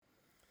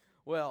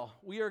Well,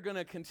 we are going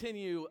to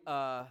continue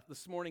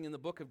this morning in the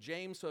book of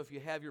James. So if you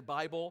have your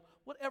Bible,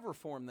 whatever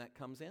form that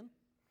comes in,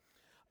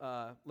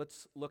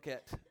 let's look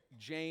at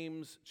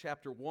James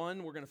chapter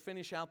 1. We're going to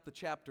finish out the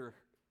chapter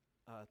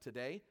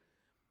today.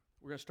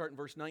 We're going to start in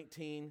verse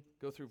 19,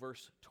 go through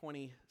verse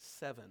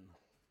 27.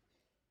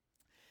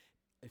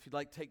 If you'd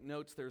like to take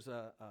notes, there's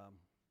a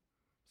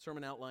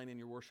sermon outline in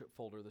your worship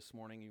folder this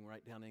morning. You can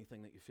write down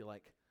anything that you feel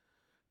like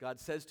God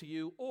says to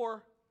you,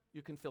 or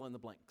you can fill in the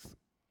blanks.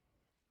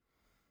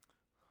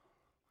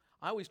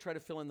 I always try to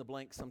fill in the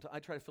blanks.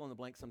 I try to fill in the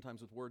blanks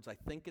sometimes with words I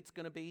think it's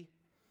going to be,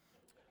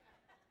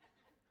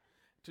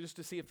 just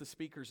to see if the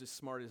speaker's as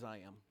smart as I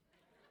am.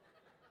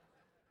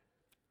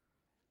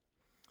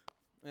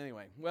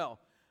 Anyway, well,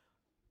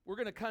 we're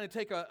going to kind of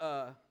take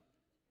a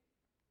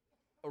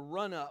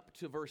run up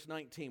to verse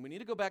 19. We need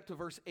to go back to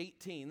verse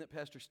 18 that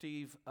Pastor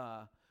Steve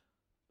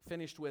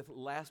finished with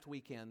last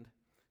weekend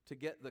to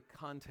get the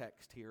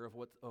context here of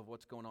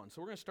what's going on.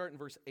 So we're going to start in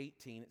verse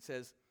 18. It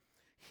says,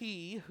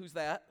 "He," who's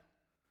that?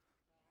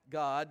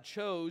 God,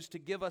 chose to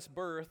give us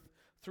birth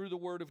through the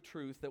word of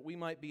truth, that we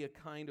might be a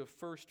kind of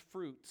first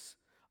fruits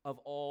of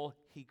all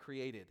He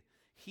created.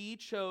 He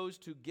chose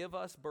to give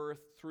us birth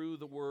through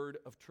the word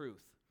of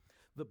truth.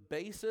 The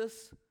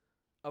basis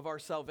of our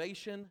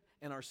salvation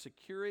and our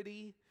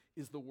security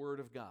is the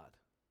word of God.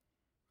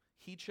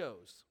 He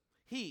chose.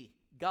 He,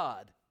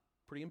 God,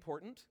 pretty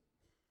important.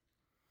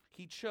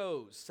 He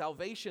chose.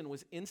 Salvation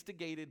was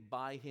instigated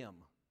by Him.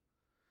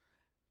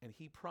 And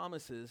He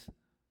promises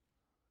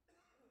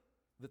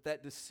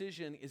that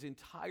decision is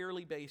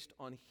entirely based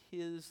on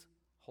His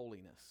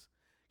holiness.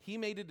 He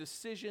made a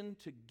decision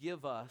to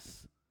give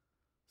us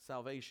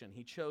salvation.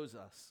 He chose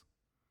us.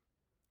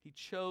 He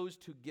chose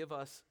to give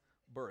us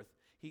birth.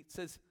 He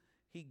says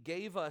He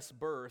gave us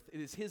birth.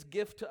 It is His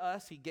gift to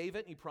us. He gave it,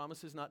 and He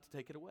promises not to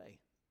take it away.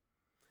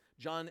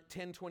 John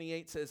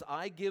 10:28 says,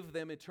 "I give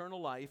them eternal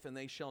life, and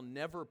they shall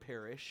never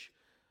perish.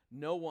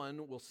 No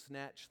one will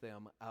snatch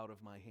them out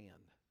of my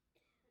hand."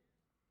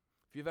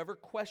 If you've ever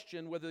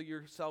questioned whether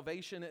your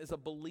salvation as a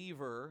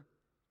believer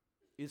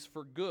is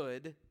for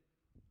good,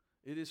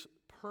 it is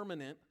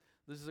permanent,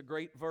 this is a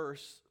great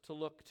verse to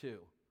look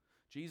to.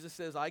 Jesus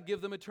says, "I give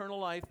them eternal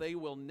life, they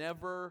will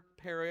never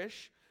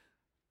perish."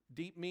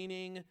 Deep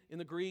meaning in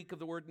the Greek of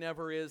the word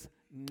never is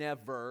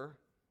never,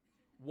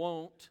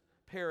 won't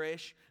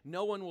perish.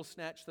 No one will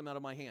snatch them out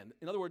of my hand.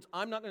 In other words,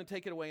 I'm not going to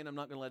take it away, and I'm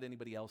not going to let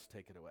anybody else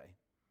take it away.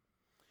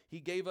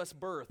 He gave us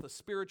birth, a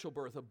spiritual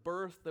birth, a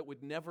birth that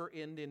would never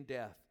end in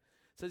death.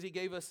 It says He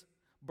gave us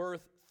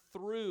birth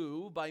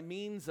through, by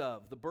means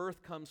of. The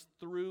birth comes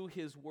through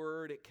His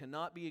word. It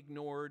cannot be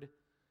ignored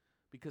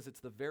because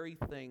it's the very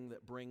thing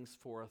that brings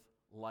forth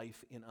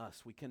life in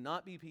us. We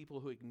cannot be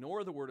people who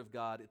ignore the word of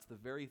God. It's the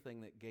very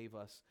thing that gave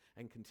us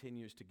and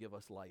continues to give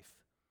us life.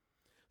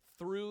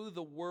 Through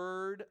the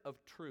word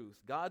of truth.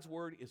 God's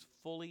word is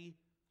fully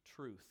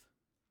truth.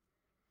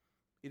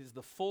 It is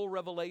the full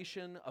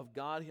revelation of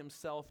God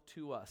Himself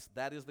to us.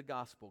 That is the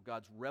gospel,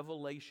 God's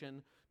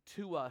revelation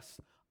to us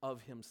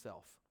of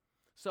Himself.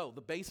 So,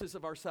 the basis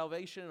of our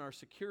salvation and our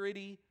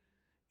security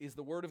is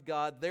the Word of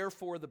God.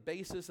 Therefore, the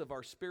basis of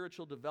our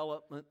spiritual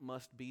development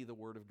must be the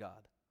Word of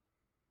God.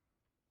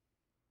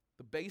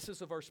 The basis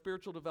of our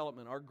spiritual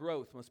development, our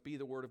growth, must be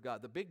the Word of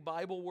God. The big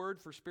Bible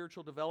word for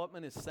spiritual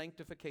development is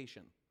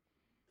sanctification.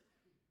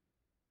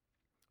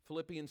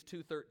 Philippians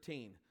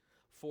 2:13,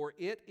 "For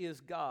it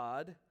is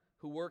God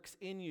who works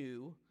in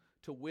you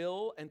to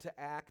will and to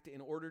act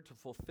in order to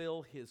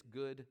fulfill His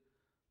good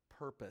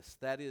purpose."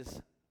 That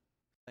is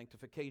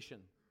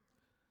sanctification.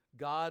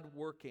 God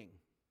working,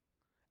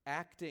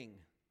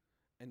 acting,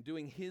 and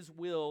doing His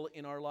will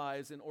in our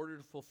lives in order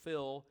to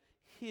fulfill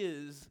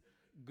His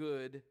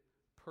good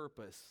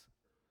purpose.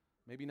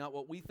 Maybe not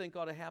what we think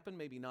ought to happen,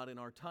 maybe not in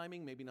our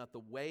timing, maybe not the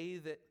way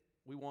that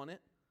we want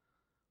it,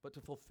 but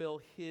to fulfill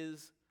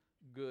His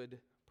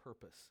good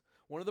purpose.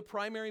 One of the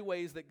primary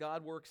ways that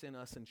God works in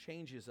us and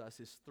changes us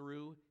is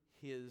through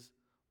His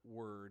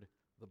Word,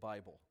 the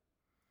Bible.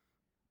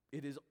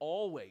 It is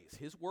always,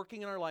 His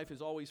working in our life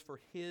is always for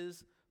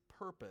His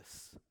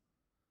purpose,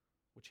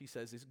 which He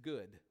says is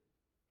good.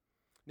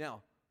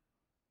 Now,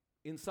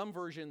 in some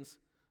versions,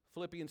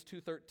 Philippians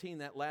 2:13,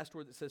 that last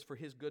word that says for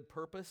His good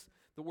purpose,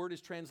 the word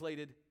is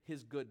translated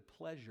His good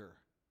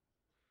pleasure.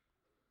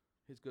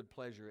 His good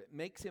pleasure. It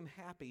makes Him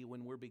happy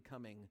when we're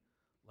becoming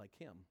like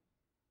Him.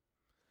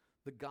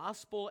 The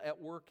gospel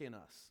at work in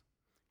us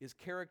is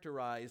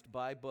characterized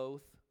by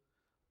both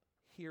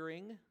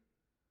hearing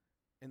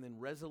and then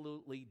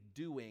resolutely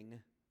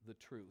doing the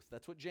truth.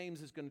 That's what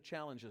James is going to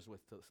challenge us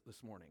with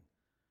this morning.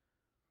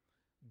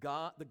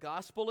 The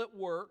gospel at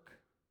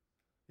work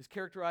is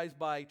characterized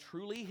by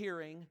truly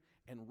hearing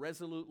and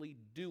resolutely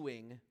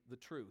doing the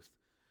truth.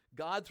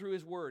 God, through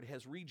His word,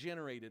 has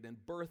regenerated and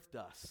birthed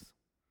us.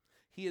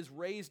 He has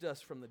raised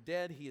us from the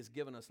dead. He has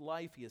given us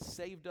life. He has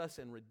saved us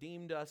and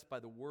redeemed us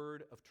by the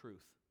word of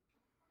truth.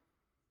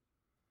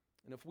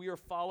 And if we are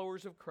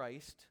followers of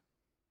Christ,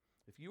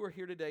 if you are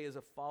here today as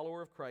a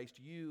follower of Christ,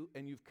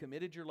 you've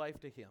committed your life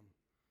to Him,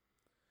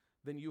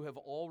 then you have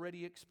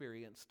already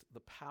experienced the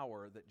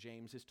power that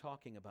James is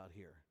talking about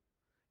here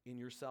in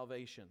your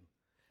salvation.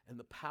 And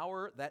the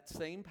power, that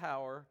same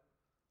power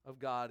of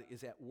God,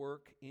 is at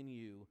work in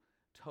you,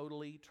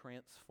 totally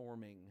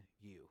transforming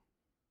you.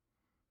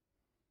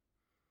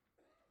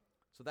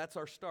 So that's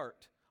our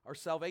start. Our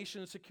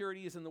salvation and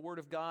security is in the Word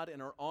of God,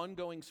 and our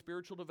ongoing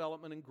spiritual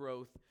development and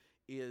growth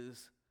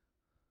is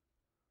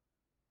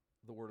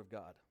the Word of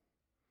God.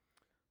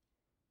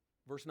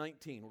 Verse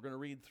 19, we're going to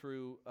read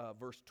through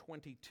verse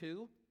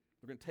 22.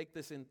 We're going to take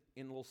this in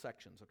little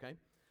sections, okay?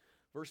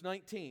 Verse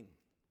 19,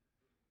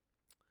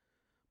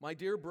 my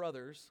dear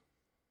brothers,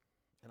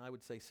 and I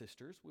would say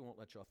sisters, we won't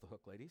let you off the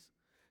hook, ladies,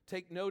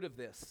 take note of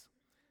this.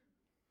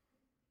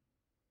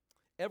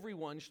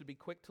 Everyone should be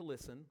quick to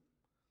listen,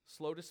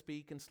 slow to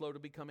speak, and slow to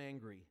become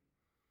angry.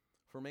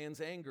 For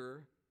man's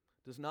anger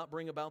does not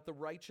bring about the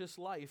righteous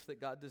life that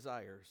God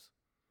desires.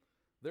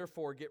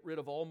 Therefore, get rid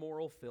of all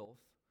moral filth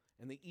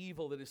and the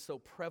evil that is so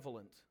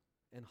prevalent,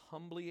 and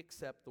humbly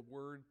accept the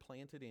word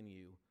planted in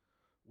you,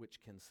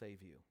 which can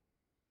save you.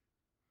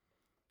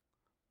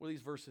 What do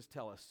these verses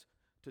tell us?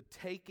 To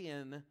take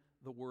in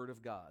the Word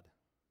of God.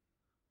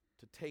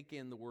 To take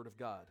in the Word of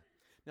God.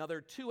 Now, there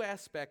are two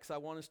aspects I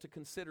want us to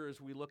consider as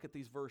we look at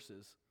these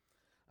verses.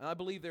 And I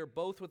believe they're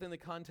both within the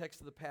context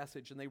of the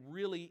passage, and they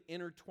really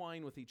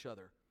intertwine with each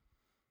other.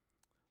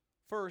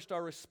 First,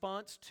 our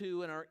response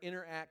to and our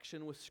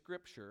interaction with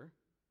Scripture,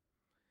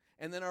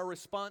 and then our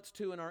response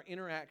to and our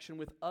interaction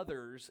with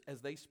others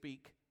as they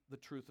speak the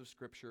truth of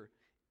Scripture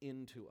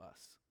into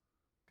us.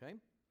 Okay?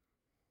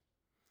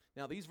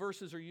 Now, these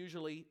verses are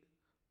usually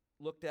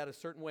looked at a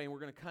certain way, and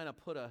we're going to kind of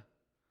put a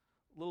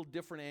little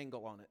different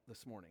angle on it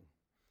this morning.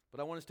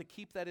 But I want us to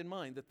keep that in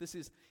mind, that this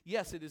is,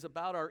 yes, it is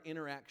about our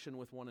interaction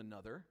with one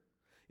another.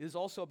 It is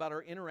also about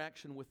our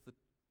interaction with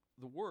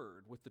the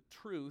Word, with the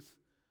truth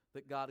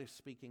that God is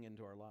speaking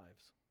into our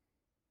lives.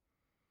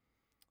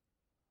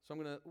 So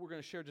we're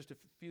going to share just a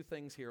few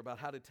things here about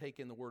how to take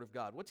in the Word of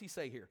God. What's he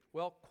say here?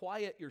 Well,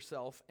 quiet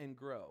yourself and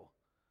grow.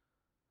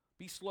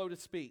 Be slow to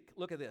speak.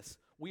 Look at this.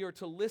 We are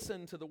to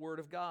listen to the Word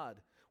of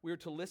God. We are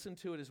to listen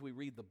to it as we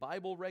read the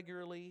Bible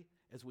regularly,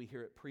 as we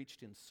hear it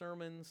preached in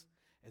sermons,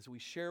 as we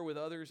share with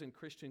others in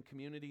Christian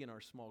community in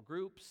our small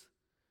groups,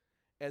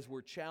 as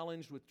we're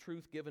challenged with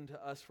truth given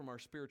to us from our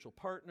spiritual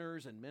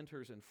partners and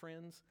mentors and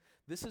friends.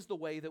 This is the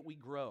way that we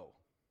grow,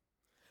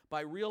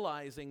 by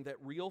realizing that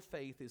real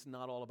faith is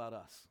not all about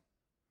us.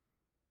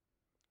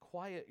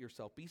 Quiet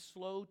yourself. Be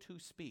slow to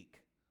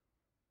speak.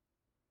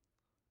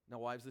 Now,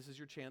 wives, this is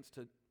your chance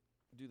to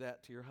do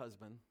that to your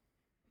husband.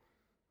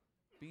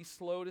 Be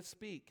slow to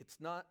speak. It's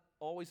not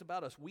always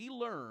about us. We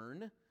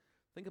learn,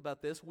 think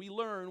about this,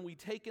 we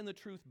take in the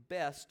truth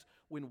best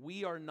when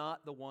we are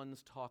not the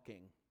ones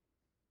talking.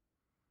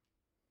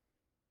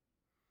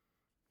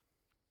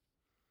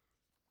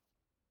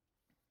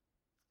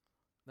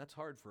 That's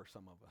hard for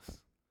some of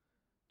us.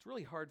 It's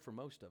really hard for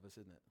most of us,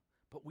 isn't it?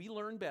 But we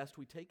learn best,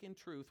 we take in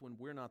truth when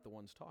we're not the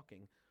ones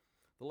talking.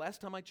 The last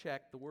time I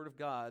checked, the Word of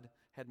God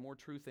had more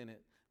truth in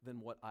it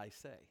than what I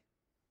say.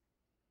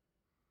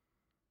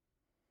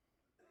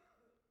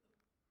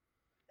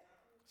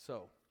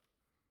 So,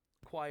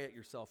 quiet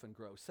yourself and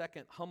grow.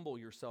 Second, humble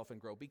yourself and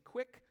grow. Be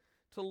quick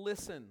to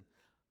listen.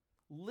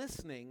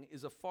 Listening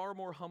is a far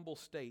more humble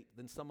state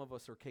than some of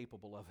us are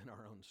capable of in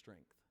our own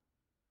strength.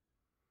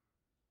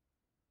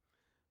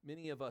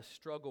 Many of us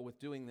struggle with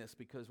doing this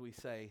because we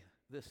say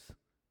this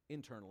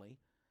internally,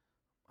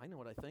 I know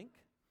what I think,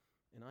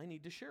 and I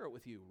need to share it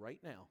with you right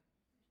now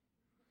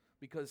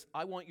because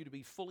I want you to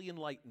be fully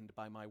enlightened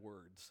by my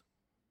words.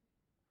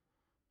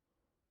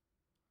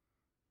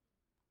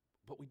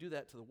 But we do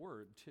that to the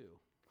Word too.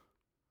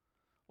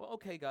 Well,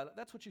 okay, God,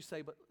 that's what you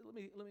say, but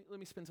let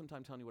me spend some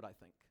time telling you what I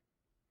think.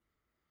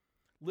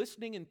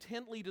 Listening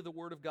intently to the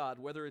Word of God,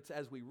 whether it's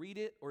as we read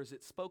it or as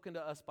it's spoken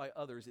to us by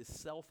others, is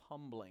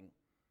self-humbling.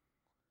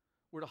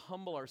 We're to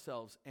humble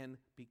ourselves and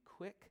be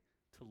quick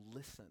to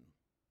listen.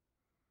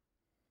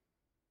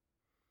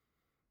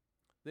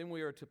 Then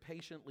we are to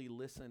patiently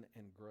listen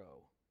and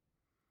grow.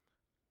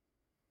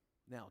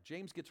 Now,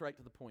 James gets right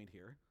to the point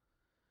here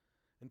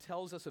and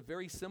tells us a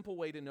very simple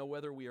way to know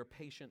whether we are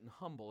patient and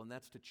humble, and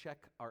that's to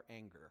check our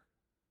anger.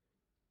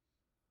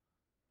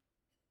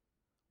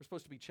 We're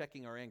supposed to be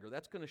checking our anger.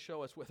 That's going to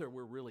show us whether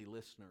we're really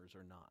listeners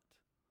or not.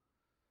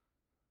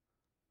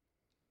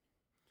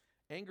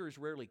 Anger is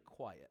rarely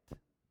quiet.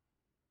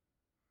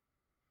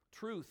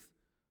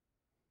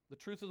 The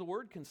truth of the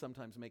Word can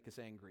sometimes make us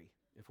angry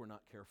if we're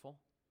not careful.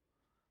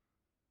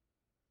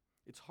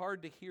 It's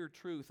hard to hear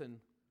truth, and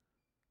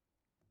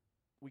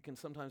we can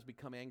sometimes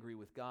become angry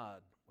with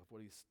God with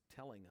what He's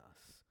telling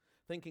us,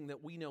 thinking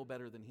that we know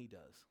better than He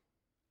does.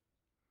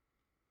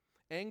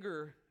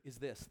 Anger is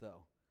this,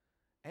 though.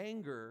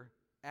 Anger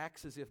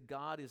acts as if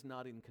God is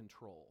not in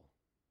control.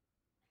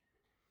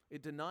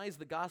 It denies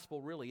the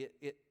gospel, really.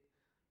 It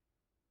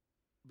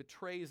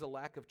betrays a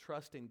lack of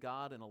trust in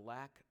God and a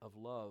lack of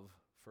love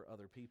for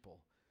other people.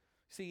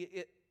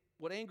 See,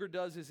 what anger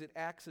does is it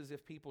acts as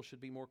if people should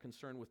be more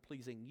concerned with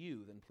pleasing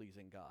you than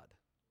pleasing God.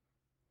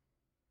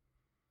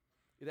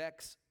 It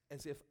acts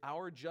as if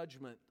our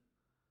judgment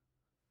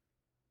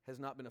has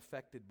not been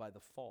affected by the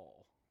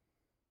fall.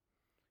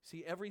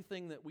 See,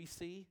 everything that we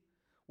see,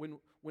 when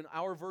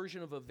our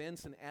version of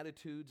events and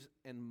attitudes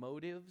and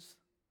motives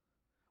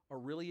are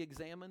really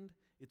examined,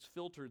 it's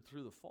filtered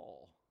through the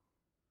fall.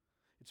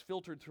 It's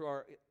filtered through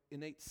our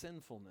innate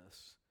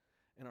sinfulness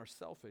and our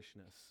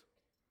selfishness.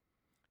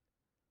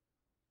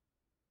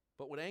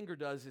 But what anger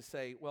does is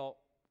say, well,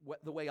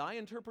 the way I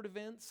interpret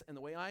events and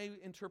the way I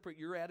interpret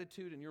your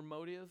attitude and your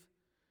motive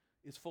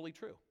is fully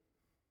true.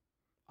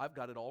 I've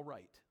got it all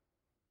right.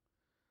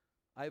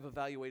 I've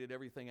evaluated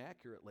everything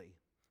accurately.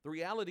 The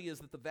reality is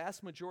that the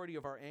vast majority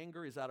of our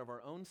anger is out of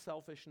our own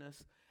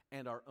selfishness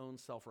and our own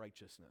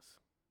self-righteousness.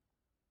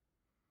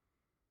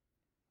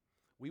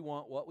 We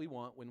want what we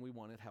want when we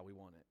want it, how we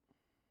want it.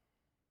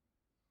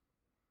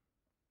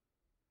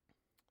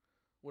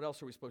 What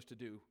else are we supposed to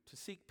do? To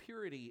seek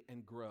purity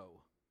and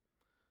grow.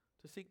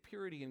 To seek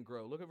purity and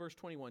grow. Look at verse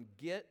 21.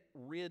 Get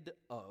rid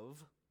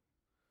of,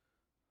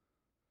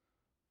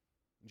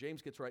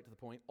 James gets right to the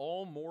point,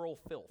 all moral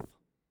filth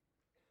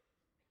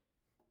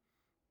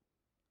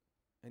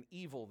and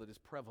evil that is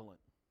prevalent.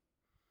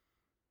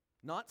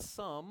 Not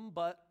some,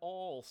 but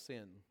all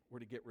sin we're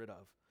to get rid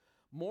of.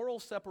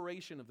 Moral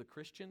separation of the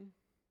Christian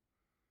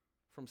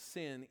from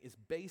sin is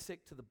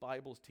basic to the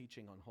Bible's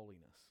teaching on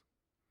holiness.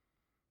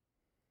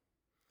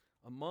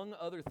 Among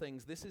other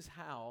things, this is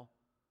how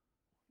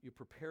you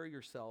prepare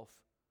yourself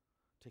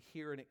to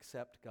hear and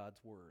accept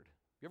God's word.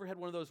 You ever had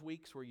one of those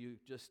weeks where you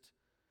just,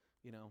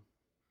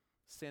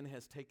 sin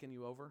has taken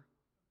you over?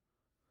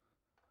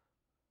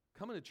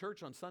 Coming to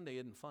church on Sunday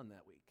isn't fun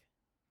that week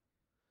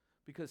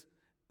because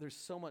there's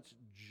so much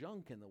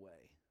junk in the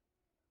way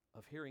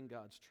of hearing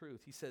God's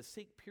truth. He says,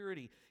 seek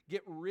purity,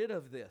 get rid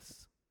of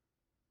this.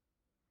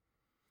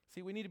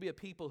 See, we need to be a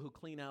people who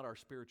clean out our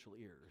spiritual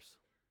ears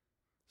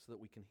so that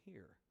we can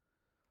hear.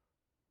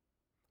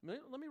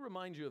 Let me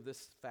remind you of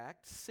this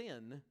fact.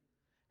 Sin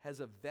has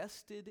a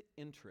vested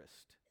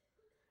interest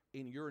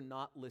in your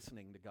not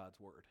listening to God's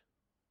word.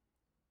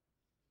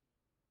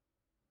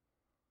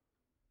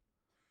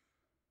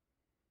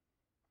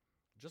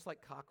 Just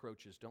like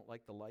cockroaches don't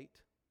like the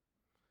light,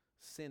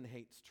 sin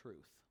hates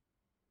truth.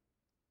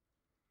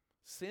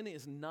 Sin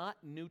is not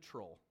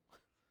neutral.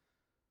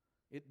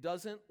 It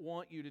doesn't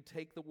want you to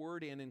take the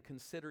word in and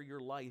consider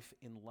your life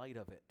in light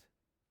of it.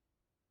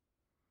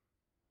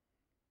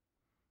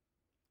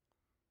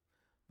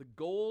 The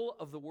goal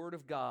of the Word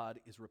of God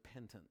is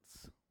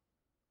repentance.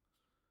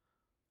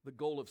 The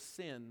goal of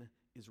sin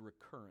is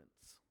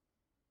recurrence.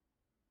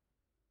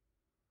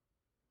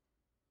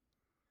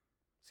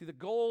 See, the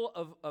goal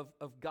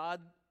of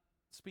God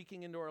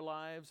speaking into our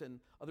lives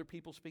and other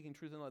people speaking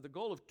truth in our lives, the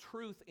goal of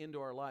truth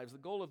into our lives, the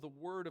goal of the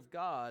Word of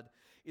God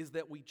is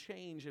that we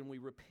change and we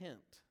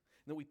repent.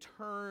 And that we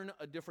turn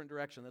a different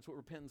direction. That's what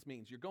repentance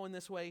means. You're going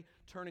this way,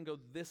 turn and go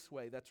this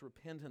way. That's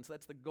repentance.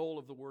 That's the goal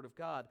of the Word of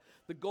God.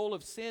 The goal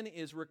of sin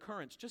is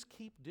recurrence. Just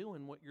keep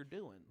doing what you're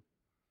doing.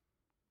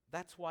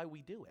 That's why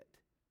we do it.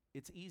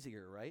 It's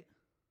easier, right?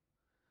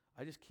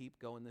 I just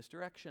keep going this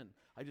direction.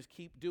 I just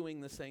keep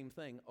doing the same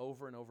thing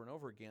over and over and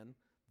over again.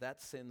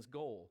 That's sin's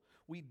goal.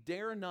 We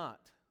dare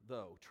not,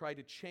 though, try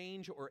to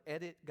change or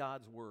edit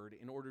God's Word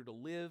in order to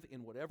live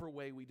in whatever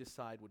way we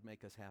decide would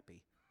make us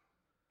happy.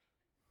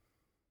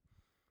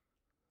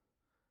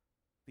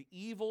 The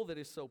evil that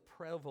is so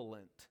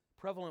prevalent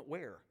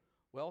where?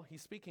 Well,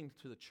 he's speaking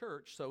to the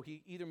church, so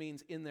he either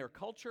means in their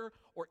culture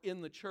or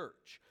in the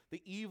church.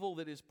 The evil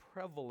that is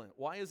prevalent.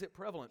 Why is it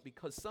prevalent?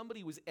 Because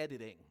somebody was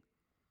editing.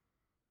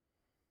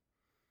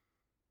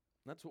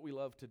 That's what we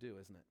love to do,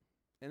 isn't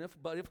it?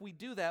 But if we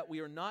do that, we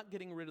are not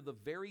getting rid of the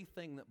very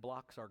thing that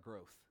blocks our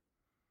growth,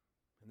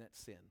 and that's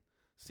sin.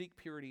 Seek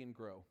purity and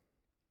grow.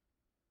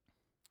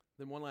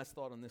 Then one last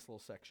thought on this little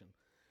section.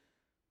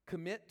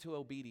 Commit to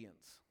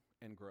obedience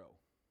and grow.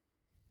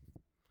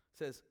 It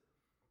says,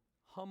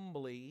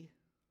 humbly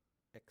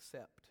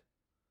accept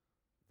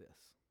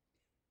this.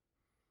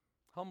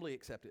 Humbly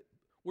accept it.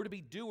 We're to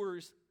be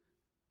doers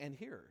and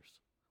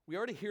hearers. We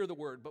are to hear the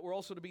word, but we're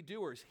also to be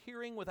doers.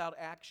 Hearing without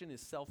action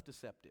is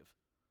self-deceptive.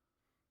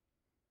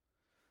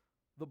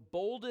 The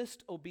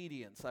boldest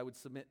obedience, I would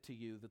submit to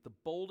you, that the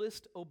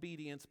boldest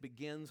obedience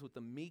begins with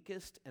the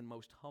meekest and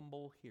most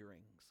humble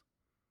hearings.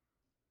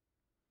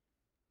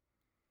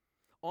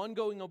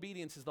 Ongoing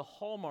obedience is the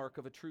hallmark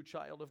of a true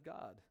child of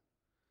God.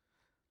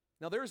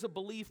 Now, there's a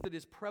belief that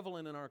is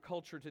prevalent in our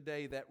culture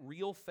today that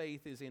real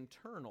faith is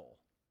internal,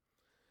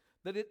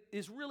 that it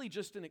is really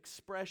just an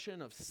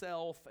expression of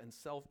self and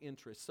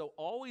self-interest. So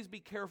always be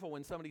careful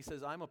when somebody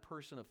says, I'm a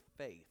person of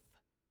faith.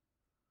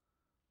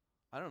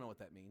 I don't know what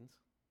that means.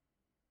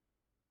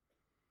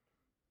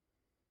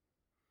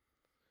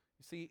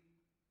 You see,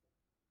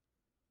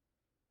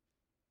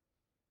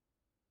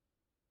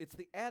 it's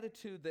the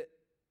attitude that,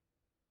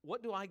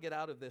 what do I get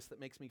out of this that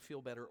makes me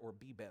feel better or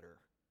be better?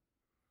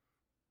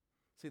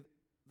 See,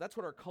 that's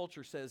what our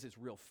culture says is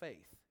real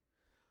faith.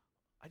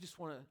 I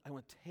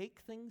want to take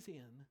things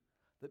in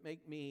that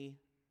make me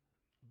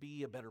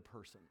be a better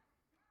person.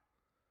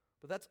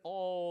 But that's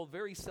all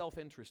very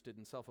self-interested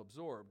and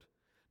self-absorbed.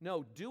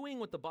 No, doing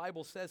what the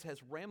Bible says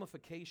has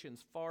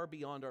ramifications far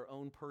beyond our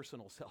own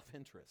personal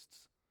self-interests.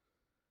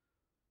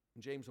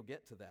 And James will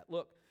get to that.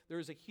 Look, there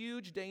is a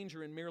huge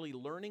danger in merely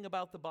learning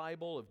about the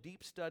Bible, of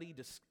deep study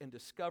and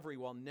discovery,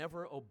 while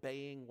never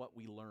obeying what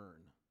we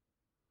learn.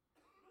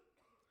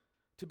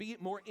 To be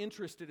more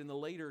interested in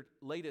the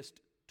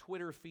latest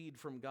Twitter feed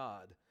from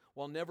God,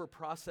 while never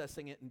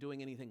processing it and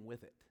doing anything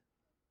with it.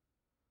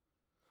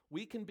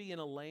 We can be in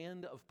a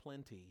land of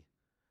plenty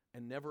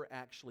and never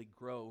actually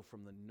grow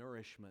from the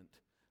nourishment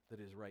that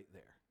is right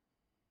there.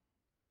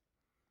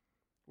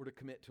 We're to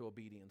commit to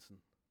obedience and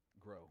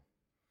grow.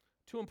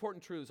 Two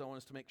important truths I want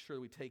us to make sure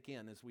we take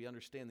in as we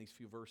understand these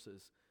few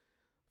verses.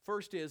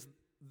 First is,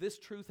 this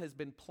truth has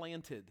been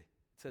planted,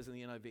 it says in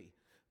the NIV.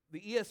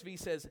 The ESV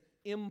says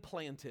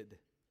implanted.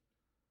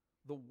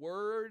 The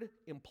word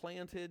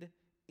implanted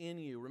in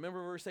you.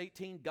 Remember verse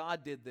 18?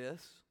 God did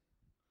this.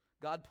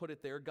 God put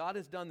it there. God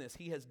has done this.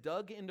 He has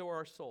dug into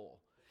our soul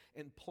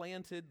and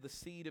planted the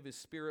seed of His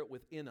Spirit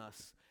within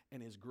us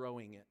and is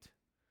growing it.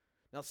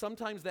 Now,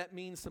 sometimes that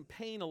means some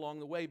pain along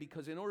the way,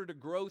 because in order to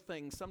grow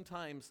things,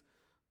 sometimes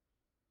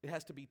it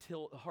has to be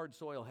hard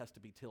soil has to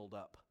be tilled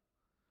up.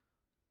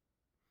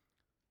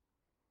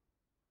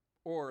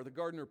 Or the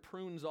gardener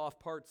prunes off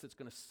parts that's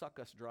going to suck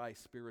us dry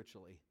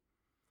spiritually.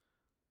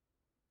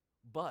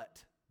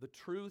 But the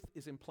truth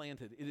is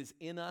implanted. It is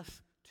in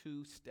us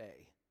to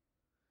stay.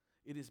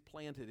 It is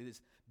planted. It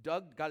is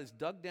dug. God has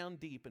dug down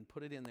deep and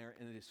put it in there,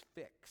 and it is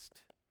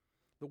fixed.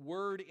 The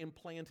word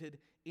implanted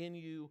in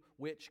you,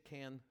 which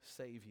can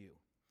save you.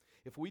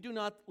 If we do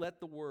not let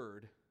the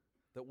word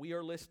that we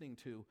are listening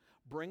to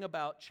bring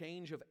about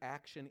change of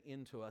action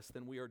into us,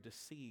 then we are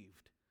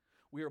deceived.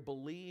 We are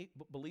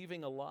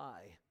believing a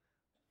lie.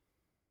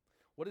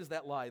 What is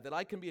that lie? That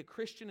I can be a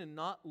Christian and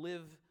not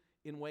live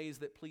in ways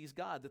that please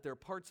God, that there are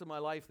parts of my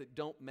life that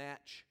don't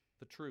match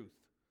the truth.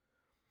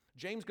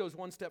 James goes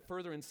one step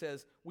further and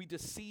says, we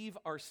deceive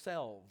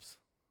ourselves.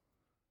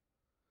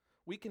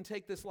 We can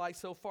take this lie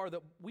so far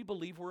that we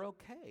believe we're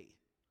okay.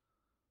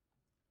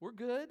 We're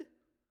good.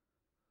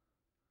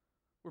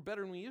 We're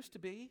better than we used to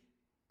be.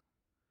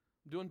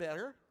 Doing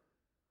better.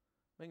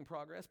 Making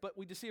progress. But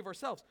we deceive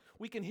ourselves.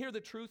 We can hear the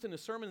truth in a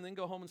sermon and then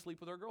go home and sleep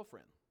with our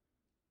girlfriend.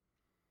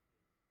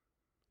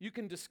 You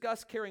can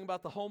discuss caring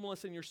about the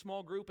homeless in your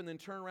small group and then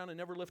turn around and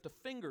never lift a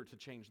finger to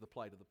change the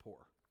plight of the poor.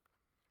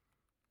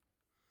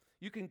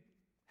 You can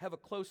have a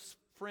close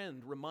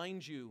friend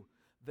remind you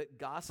that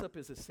gossip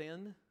is a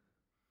sin,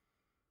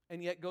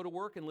 and yet go to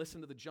work and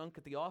listen to the junk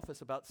at the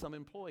office about some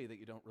employee that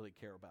you don't really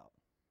care about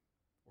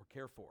or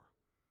care for.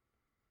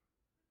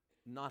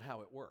 Not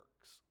how it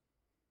works.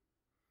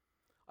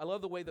 I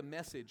love the way the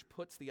Message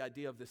puts the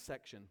idea of this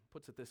section,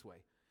 puts it this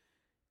way.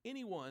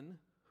 Anyone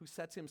who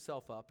sets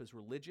himself up as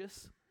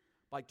religious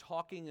by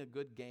talking a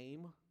good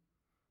game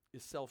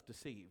is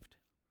self-deceived.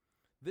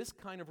 This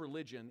kind of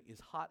religion is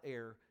hot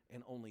air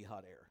and only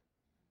hot air.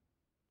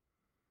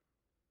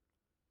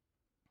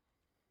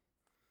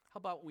 How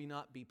about we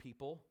not be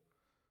people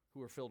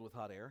who are filled with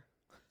hot air?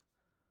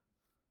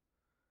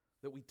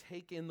 That we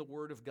take in the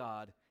Word of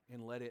God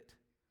and let it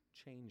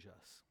change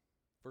us.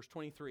 Verse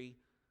 23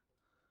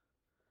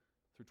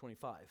 through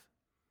 25.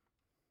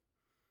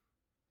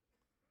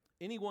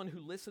 Anyone who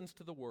listens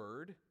to the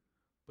Word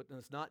but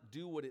does not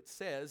do what it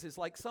says is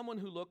like someone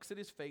who looks at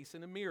his face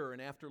in a mirror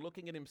and after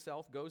looking at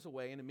himself goes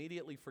away and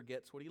immediately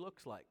forgets what he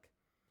looks like.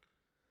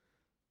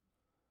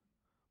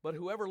 But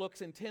whoever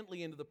looks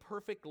intently into the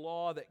perfect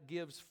law that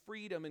gives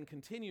freedom and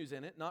continues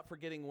in it, not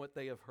forgetting what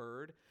they have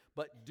heard,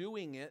 but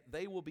doing it,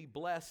 they will be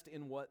blessed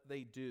in what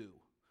they do.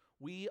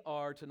 We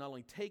are to not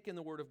only take in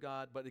the Word of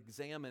God, but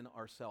examine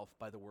ourselves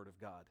by the Word of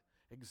God.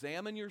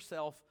 Examine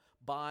yourself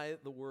by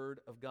the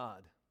Word of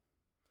God.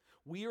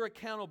 We are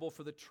accountable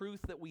for the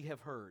truth that we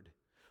have heard.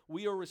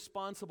 We are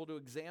responsible to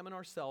examine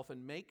ourselves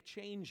and make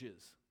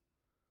changes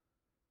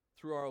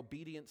through our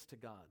obedience to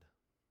God.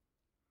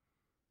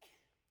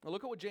 Now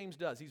look at what James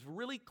does. He's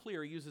really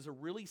clear. He uses a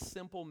really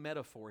simple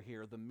metaphor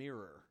here, the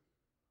mirror.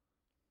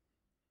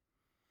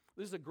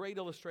 This is a great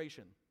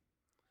illustration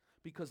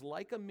because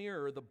like a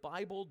mirror, the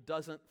Bible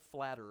doesn't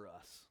flatter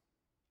us.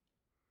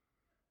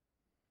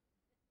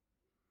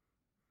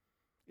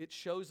 It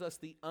shows us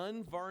the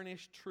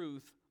unvarnished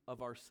truth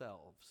of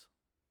ourselves.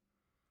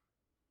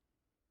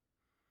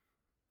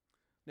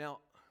 Now,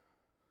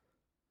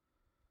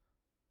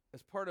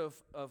 as part of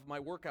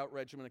my workout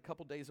regimen, a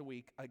couple days a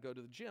week, I go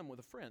to the gym with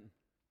a friend.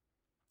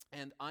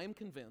 And I'm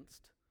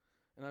convinced,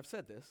 and I've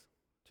said this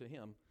to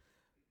him,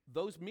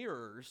 those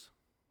mirrors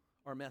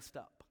are messed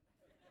up.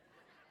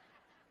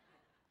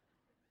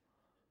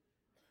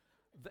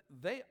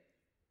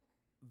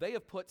 They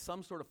have put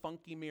some sort of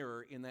funky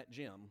mirror in that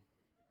gym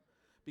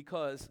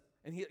because,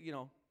 and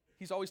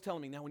he's always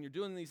telling me, now when you're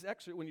doing these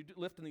when you're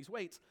lifting these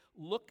weights,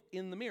 look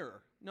in the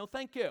mirror. No,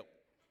 thank you.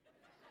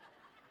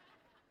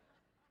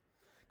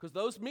 Because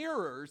those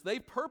mirrors, they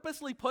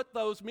purposely put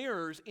those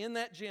mirrors in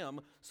that gym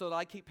so that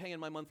I keep paying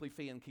my monthly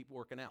fee and keep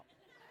working out.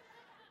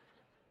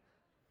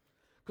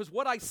 Because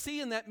what I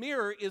see in that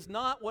mirror is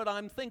not what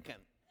I'm thinking.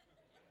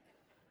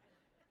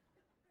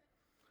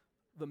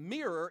 The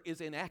mirror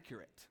is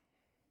inaccurate.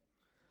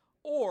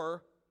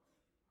 Or,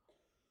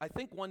 I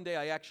think one day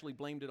I actually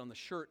blamed it on the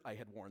shirt I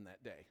had worn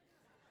that day.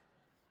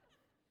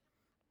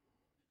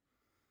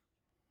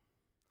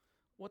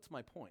 What's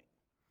my point?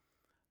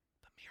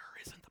 The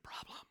mirror isn't the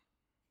problem.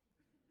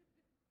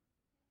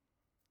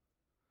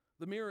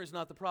 The mirror is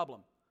not the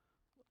problem.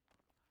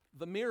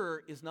 The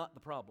mirror is not the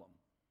problem.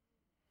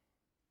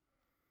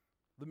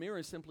 The mirror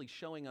is simply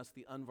showing us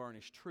the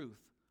unvarnished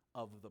truth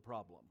of the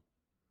problem.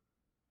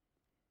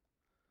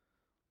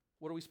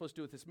 What are we supposed to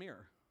do with this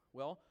mirror?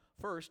 Well,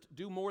 first,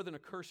 do more than a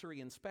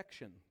cursory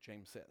inspection,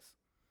 James says.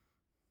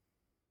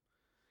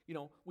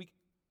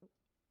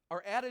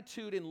 Our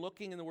attitude in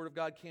looking in the Word of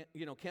God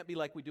can't be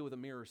like we do with a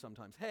mirror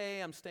sometimes. Hey,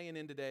 I'm staying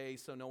in today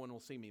so no one will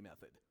see me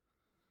method.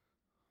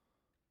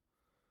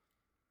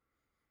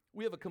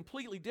 We have a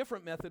completely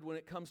different method when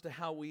it comes to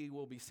how we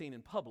will be seen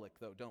in public,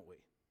 though, don't we?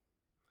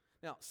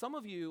 Now, some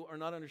of you are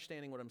not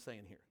understanding what I'm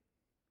saying here.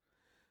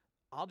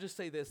 I'll just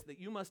say this, that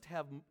you must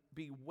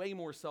be way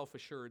more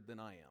self-assured than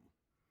I am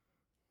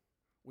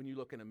when you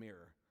look in a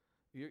mirror.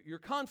 You're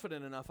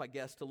confident enough, I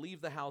guess, to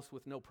leave the house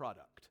with no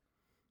product.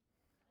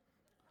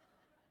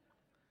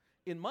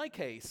 In my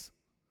case,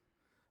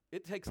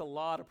 it takes a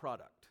lot of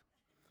product.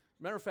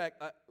 Matter of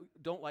fact,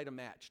 don't light a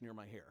match near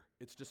my hair.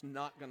 It's just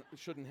it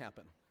shouldn't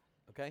happen,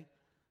 okay?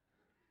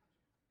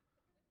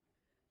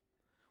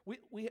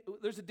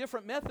 There's a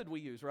different method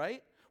we use,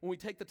 right? When we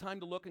take the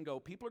time to look and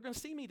go, people are going to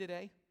see me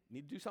today.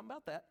 Need to do something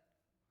about that.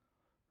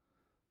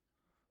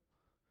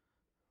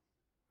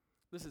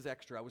 This is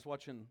extra. I was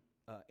watching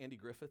Andy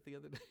Griffith the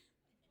other day.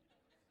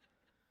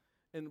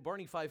 And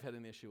Barney Fife had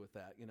an issue with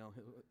that,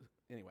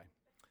 Anyway.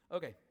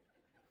 Okay.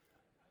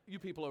 You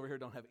people over here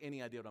don't have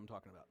any idea what I'm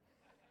talking about.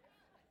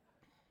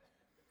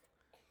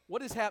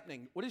 What is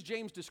happening? What is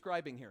James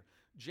describing here?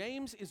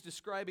 James is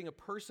describing a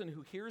person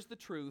who hears the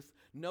truth,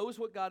 knows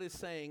what God is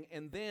saying,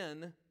 and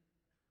then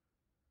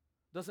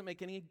doesn't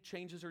make any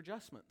changes or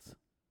adjustments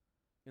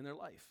in their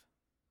life.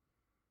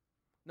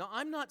 Now,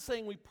 I'm not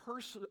saying we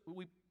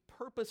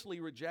purposely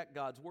reject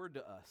God's word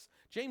to us.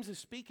 James is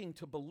speaking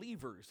to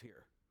believers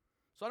here.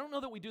 So I don't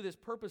know that we do this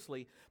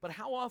purposely, but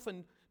how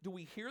often do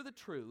we hear the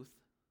truth,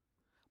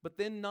 but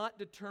then not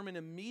determine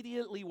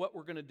immediately what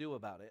we're going to do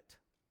about it?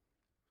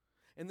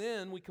 And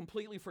then we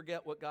completely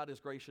forget what God has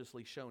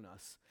graciously shown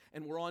us,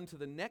 and we're on to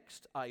the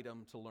next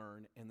item to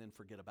learn and then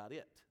forget about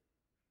it.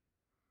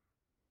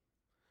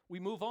 We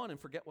move on and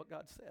forget what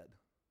God said.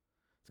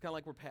 It's kind of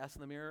like we're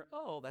passing the mirror.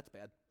 Oh, that's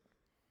bad.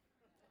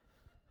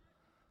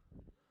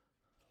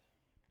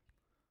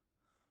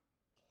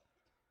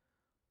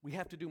 We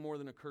have to do more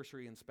than a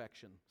cursory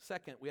inspection.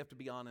 Second, we have to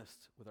be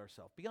honest with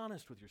ourselves. Be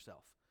honest with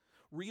yourself.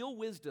 Real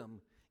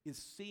wisdom is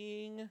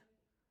seeing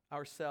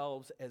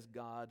ourselves as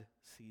God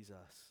sees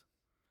us.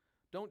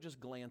 Don't just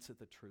glance at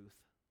the truth.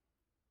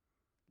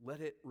 Let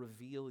it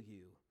reveal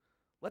you.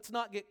 Let's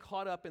not get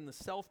caught up in the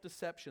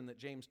self-deception that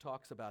James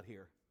talks about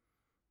here.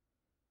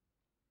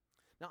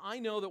 Now, I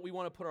know that we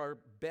want to put our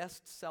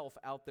best self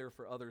out there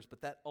for others,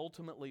 but that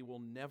ultimately will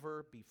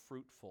never be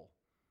fruitful.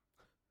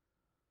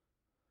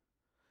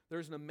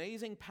 There's an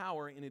amazing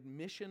power in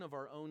admission of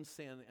our own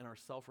sin and our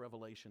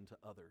self-revelation to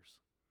others.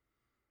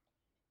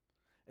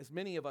 As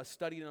many of us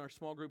studied in our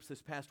small groups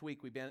this past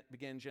week, we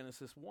began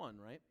Genesis 1,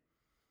 right?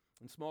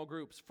 In small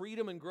groups,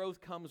 freedom and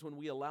growth comes when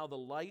we allow the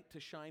light to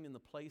shine in the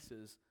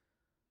places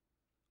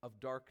of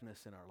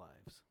darkness in our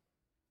lives.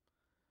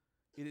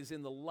 It is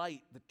in the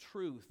light, the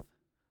truth,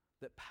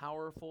 that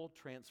powerful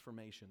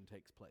transformation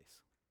takes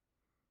place.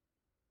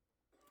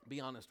 Be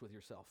honest with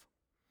yourself.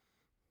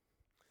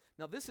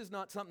 Now, this is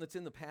not something that's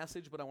in the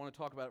passage, but I want to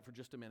talk about it for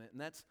just a minute, and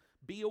that's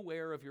be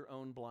aware of your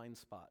own blind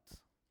spots.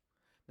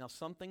 Now,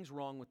 something's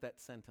wrong with that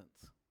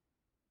sentence,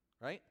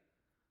 right?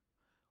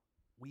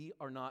 We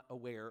are not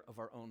aware of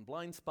our own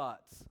blind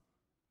spots.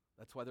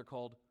 That's why they're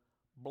called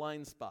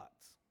blind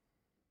spots.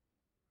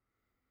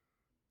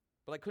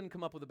 But I couldn't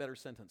come up with a better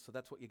sentence, so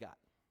that's what you got.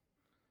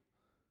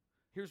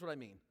 Here's what I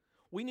mean.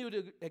 We need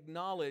to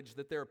acknowledge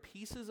that there are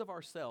pieces of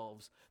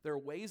ourselves, there are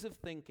ways of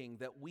thinking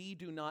that we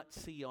do not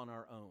see on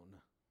our own.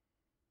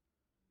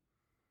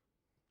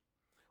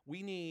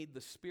 We need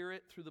the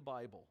Spirit through the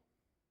Bible,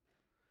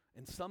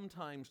 and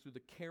sometimes through the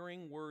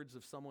caring words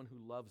of someone who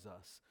loves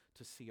us,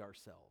 to see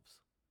ourselves.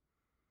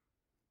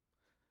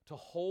 To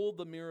hold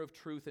the mirror of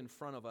truth in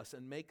front of us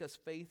and make us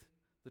face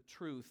the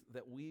truth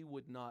that we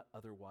would not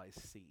otherwise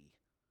see.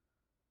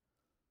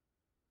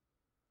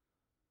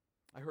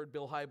 I heard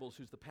Bill Hybels,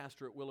 who's the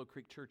pastor at Willow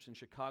Creek Church in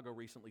Chicago,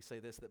 recently say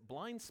this, that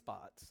blind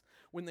spots,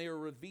 when they are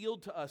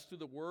revealed to us through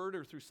the Word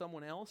or through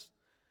someone else,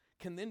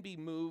 can then be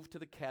moved to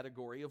the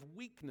category of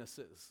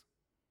weaknesses.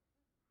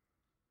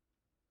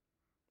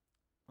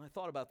 I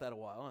thought about that a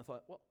while, and I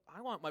thought, well,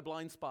 I want my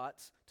blind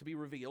spots to be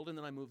revealed, and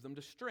then I move them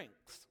to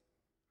strengths.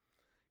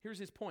 Here's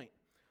his point.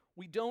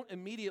 We don't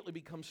immediately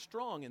become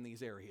strong in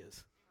these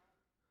areas.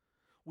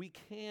 We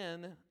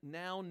can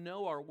now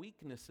know our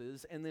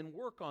weaknesses and then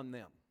work on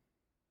them.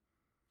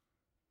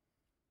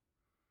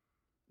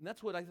 And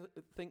that's what I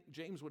think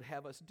James would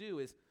have us do,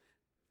 is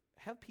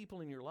have people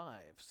in your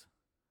lives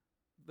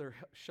that are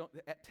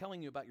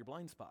telling you about your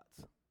blind spots.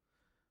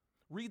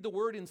 Read the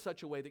Word in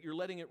such a way that you're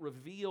letting it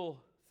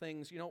reveal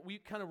things. You know, we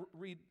kind of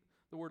read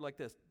the Word like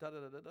this. Da,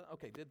 da, da, da, da.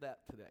 Okay, did that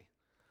today.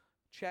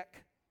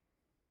 Check.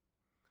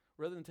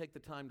 Rather than take the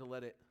time to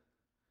let it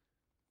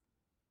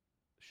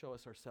show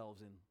us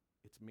ourselves in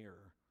its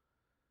mirror.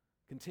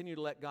 Continue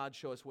to let God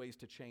show us ways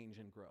to change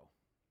and grow.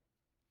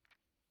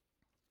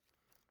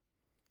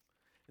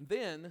 And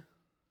then,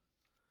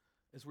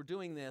 as we're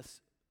doing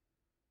this,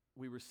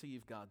 we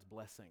receive God's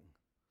blessing.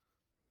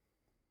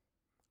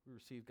 We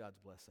receive God's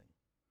blessing.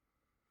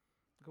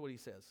 Look at what he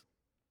says.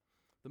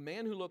 The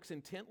man who looks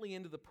intently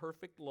into the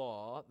perfect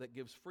law that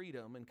gives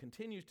freedom and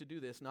continues to do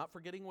this, not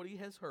forgetting what he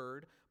has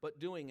heard, but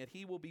doing it,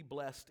 he will be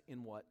blessed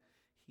in what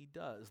he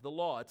does. The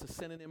law, it's a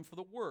synonym for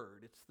the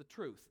word. It's the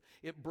truth.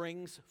 It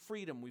brings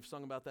freedom. We've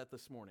sung about that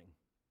this morning.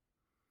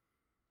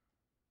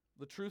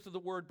 The truth of the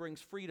word brings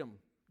freedom.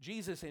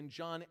 Jesus in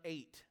John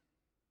 8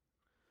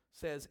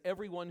 says,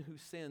 everyone who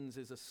sins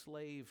is a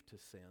slave to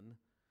sin,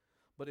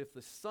 but if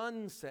the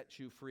Son sets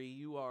you free,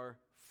 you are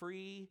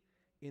free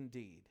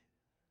indeed.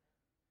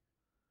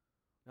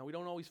 Now, we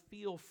don't always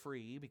feel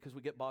free because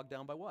we get bogged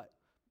down by what?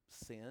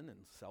 Sin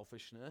and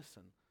selfishness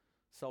and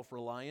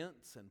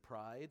self-reliance and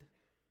pride.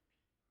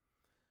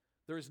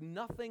 There is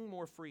nothing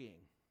more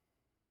freeing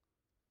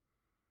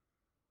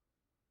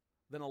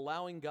than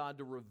allowing God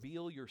to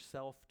reveal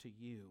yourself to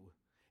you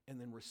and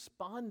then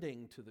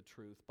responding to the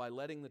truth by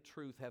letting the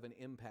truth have an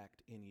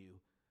impact in you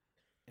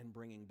and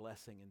bringing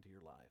blessing into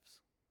your lives.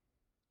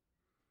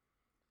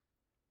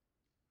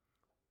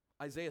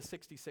 Isaiah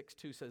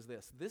 66:2 says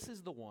this, this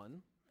is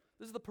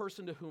the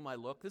person to whom I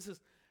look.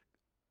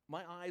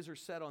 My eyes are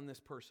set on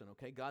this person,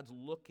 okay? God's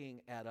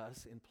looking at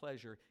us in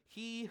pleasure.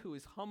 He who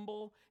is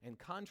humble and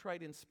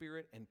contrite in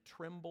spirit and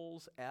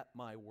trembles at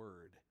my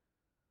word.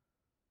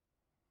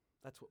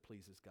 That's what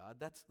pleases God.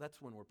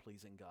 That's when we're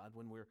pleasing God,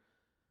 when we're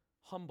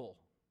humble,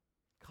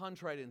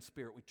 contrite in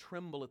spirit. We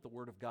tremble at the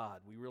word of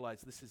God. We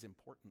realize this is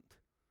important.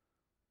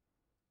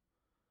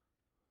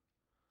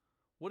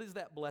 What is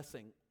that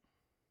blessing?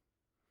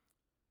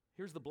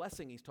 Here's the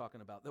blessing he's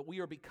talking about, that we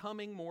are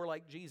becoming more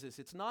like Jesus.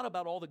 It's not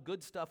about all the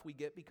good stuff we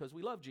get because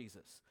we love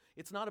Jesus.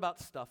 It's not about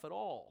stuff at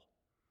all.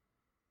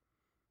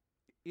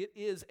 It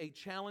is a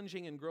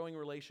challenging and growing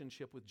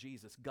relationship with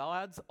Jesus.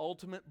 God's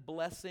ultimate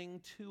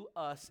blessing to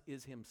us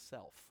is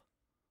himself.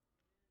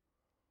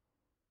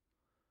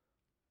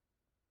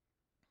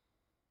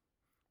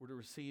 We're to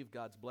receive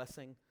God's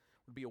blessing.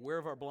 We're to be aware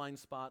of our blind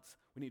spots.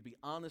 We need to be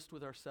honest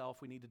with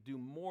ourselves. We need to do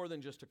more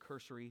than just a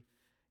cursory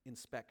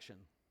inspection.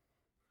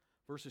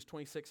 Verses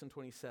 26 and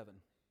 27.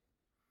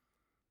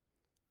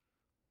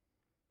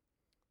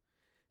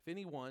 If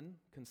anyone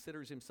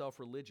considers himself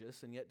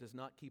religious and yet does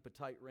not keep a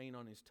tight rein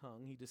on his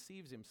tongue, he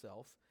deceives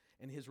himself,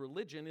 and his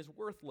religion is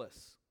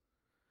worthless.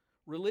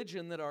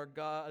 Religion that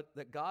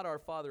God our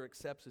Father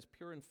accepts as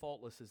pure and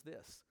faultless is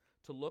this: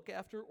 to look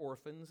after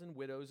orphans and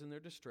widows in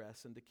their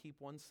distress and to keep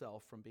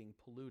oneself from being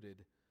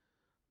polluted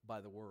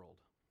by the world.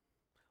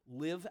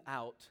 Live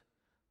out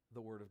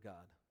the Word of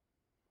God.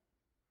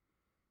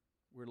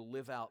 We're to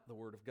live out the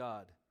Word of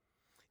God.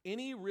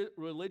 Any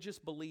religious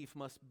belief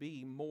must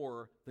be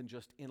more than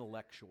just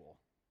intellectual.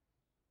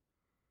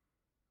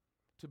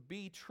 To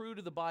be true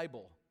to the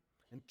Bible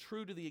and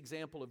true to the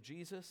example of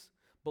Jesus,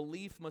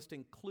 belief must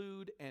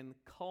include and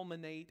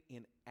culminate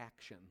in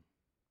action.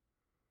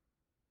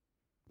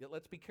 Yet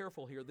let's be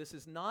careful here. This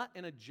is not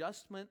an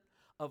adjustment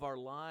of our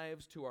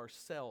lives to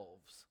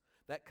ourselves.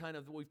 That kind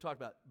of, we've talked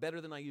about, better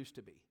than I used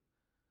to be.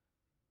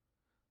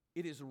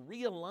 It is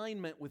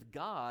realignment with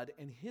God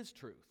and his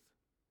truth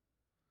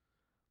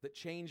that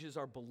changes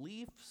our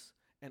beliefs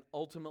and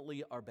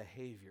ultimately our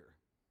behavior.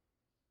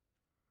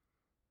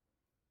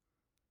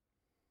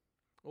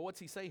 Well, what's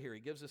he say here? He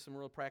gives us some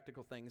real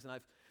practical things. And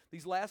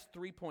these last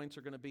 3 points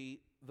are going to be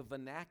the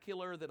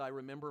vernacular that I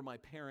remember my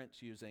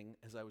parents using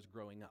as I was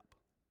growing up.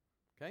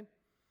 Okay?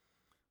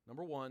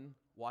 Number 1,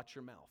 watch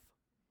your mouth.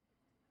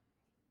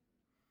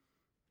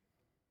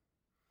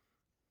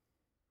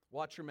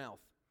 Watch your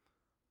mouth.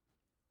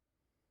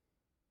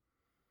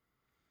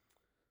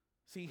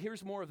 See,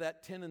 here's more of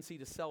that tendency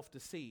to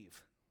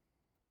self-deceive.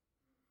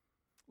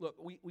 Look,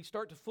 we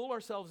start to fool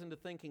ourselves into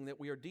thinking that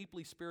we are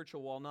deeply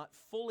spiritual while not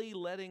fully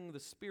letting the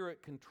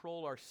Spirit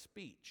control our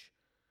speech.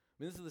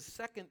 I mean, this is the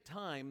second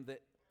time that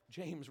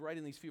James, right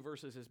in these few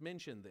verses, has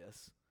mentioned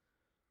this.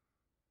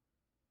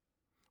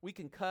 We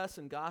can cuss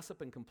and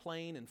gossip and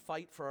complain and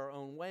fight for our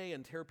own way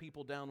and tear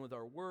people down with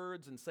our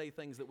words and say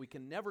things that we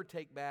can never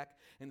take back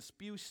and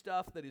spew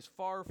stuff that is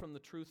far from the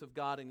truth of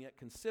God and yet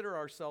consider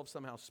ourselves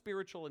somehow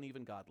spiritual and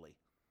even godly.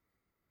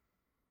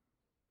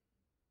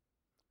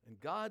 And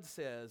God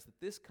says that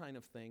this kind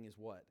of thing is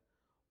what?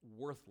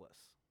 Worthless.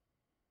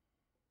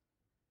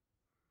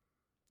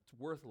 It's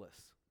worthless.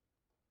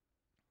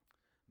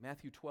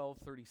 Matthew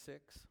 12:36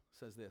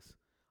 says this: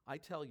 I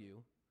tell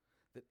you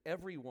that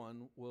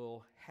everyone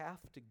will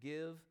have to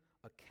give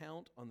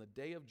account on the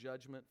day of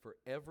judgment for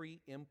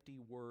every empty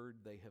word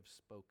they have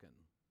spoken.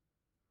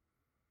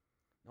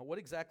 Now, what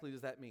exactly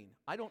does that mean?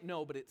 I don't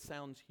know, but it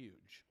sounds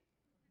huge.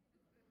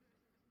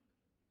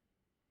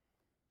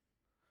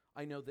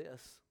 I know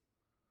this.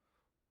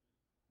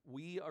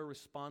 We are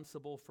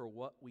responsible for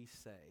what we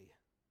say,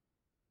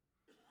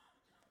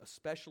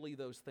 especially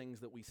those things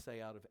that we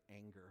say out of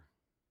anger.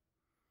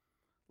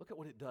 Look at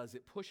what it does.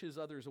 It pushes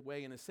others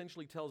away and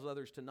essentially tells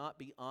others to not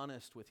be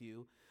honest with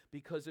you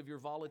because of your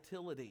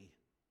volatility.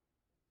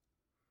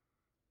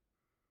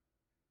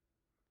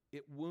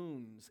 It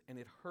wounds and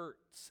it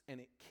hurts and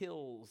it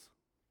kills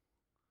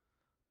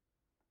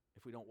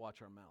if we don't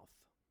watch our mouth.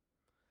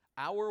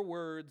 Our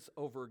words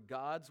over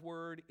God's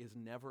word is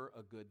never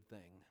a good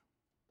thing.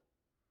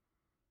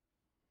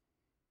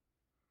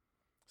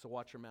 So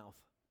watch your mouth.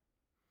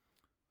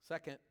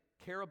 Second,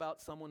 care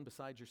about someone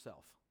besides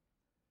yourself.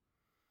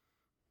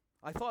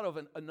 I thought of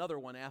another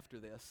one after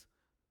this,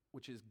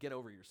 which is get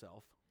over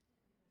yourself.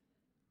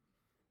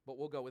 But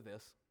we'll go with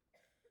this.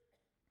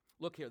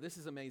 Look here, this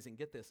is amazing.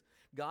 Get this.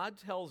 God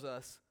tells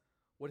us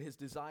what his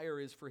desire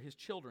is for his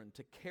children,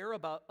 to care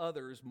about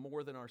others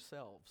more than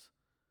ourselves.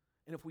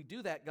 And if we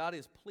do that, God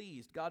is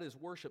pleased. God is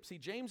worshiped. See,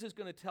 James is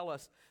going to tell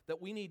us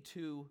that we need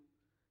to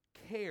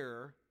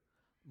care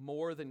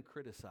more than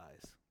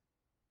criticize.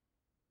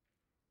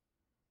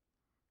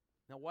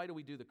 Now, why do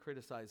we do the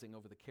criticizing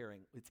over the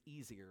caring? It's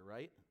easier,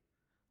 right?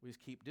 We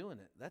just keep doing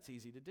it. That's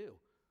easy to do.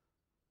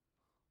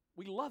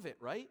 We love it,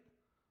 right?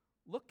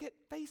 Look at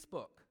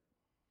Facebook.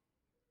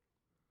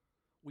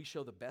 We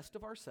show the best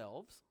of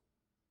ourselves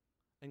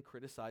and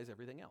criticize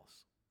everything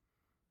else.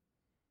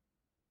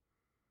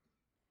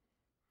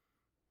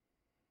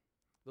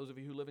 Those of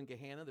you who live in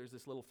Gahanna, there's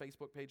this little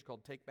Facebook page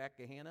called Take Back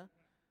Gahanna.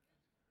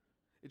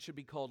 It should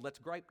be called Let's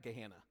Gripe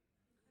Gahanna.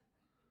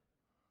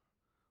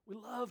 We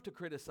love to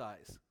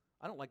criticize.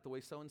 I don't like the way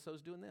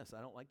so-and-so's doing this.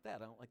 I don't like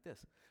that. I don't like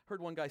this.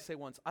 Heard one guy say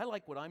once, I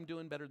like what I'm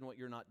doing better than what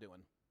you're not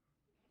doing.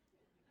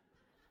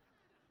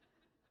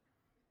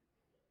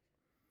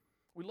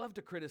 We love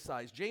to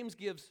criticize. James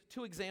gives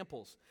two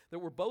examples that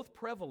were both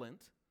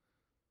prevalent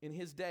in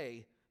his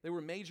day. They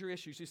were major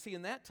issues. You see,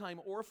 in that time,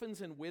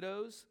 orphans and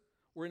widows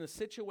were in a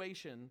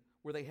situation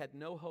where they had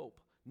no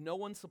hope, no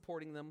one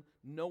supporting them,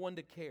 no one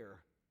to care.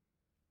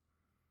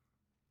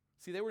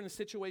 See, they were in a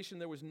situation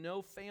there was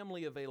no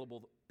family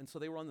available, and so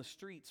they were on the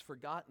streets,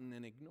 forgotten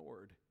and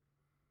ignored.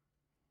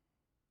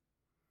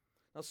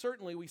 Now,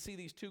 certainly we see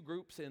these two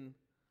groups in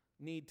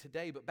need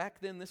today, but back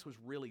then this was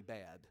really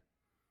bad.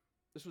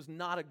 This was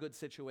not a good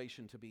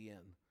situation to be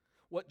in.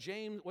 What's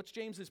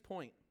James's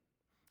point?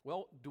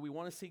 Well, do we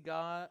want to see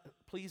God,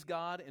 please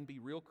God, and be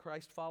real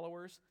Christ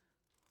followers?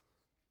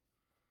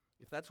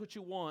 If that's what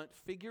you want,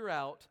 figure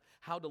out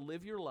how to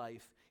live your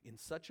life in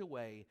such a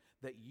way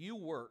that you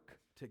work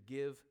to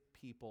give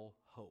people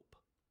hope.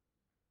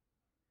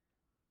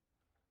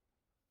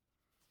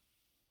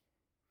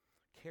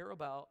 Care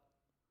about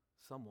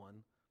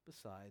someone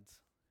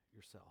besides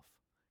yourself.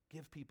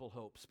 Give people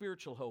hope,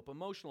 spiritual hope,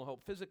 emotional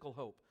hope, physical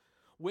hope.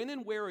 When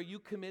and where are you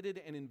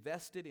committed and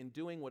invested in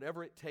doing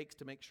whatever it takes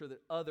to make sure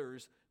that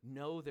others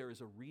know there is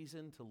a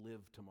reason to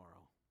live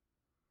tomorrow?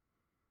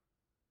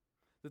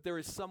 That there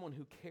is someone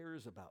who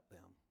cares about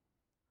them.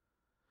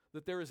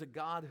 That there is a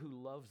God who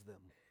loves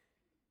them.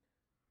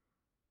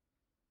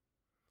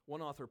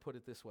 One author put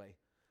it this way: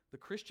 the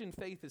Christian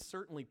faith is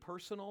certainly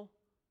personal,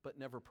 but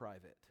never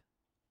private.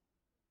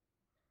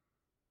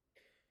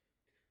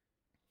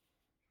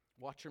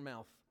 Watch your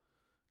mouth.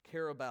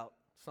 Care about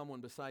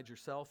someone besides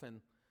yourself.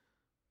 And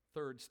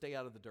third, stay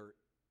out of the dirt.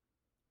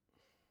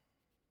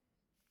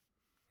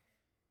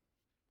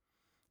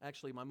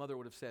 Actually, my mother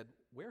would have said,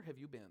 where have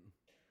you been?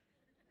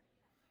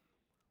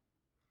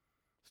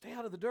 Stay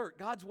out of the dirt.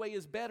 God's way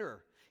is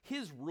better.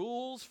 His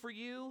rules for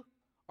you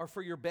are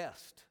for your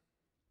best.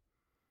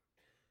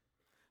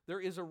 There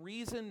is a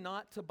reason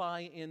not to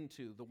buy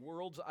into the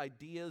world's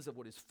ideas of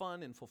what is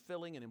fun and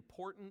fulfilling and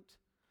important,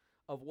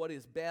 of what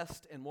is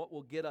best and what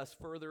will get us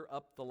further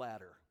up the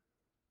ladder.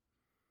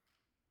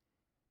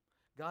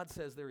 God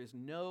says there is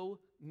no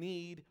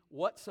need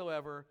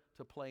whatsoever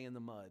to play in the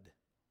mud.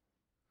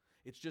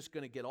 It's just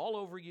going to get all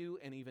over you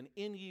and even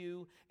in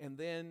you, and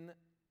then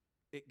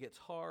it gets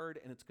hard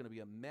and it's going to be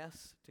a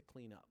mess to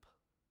clean up.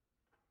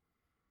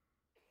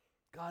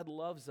 God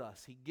loves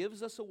us. He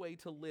gives us a way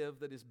to live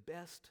that is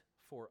best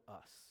for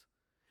us.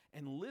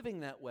 And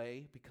living that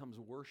way becomes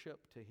worship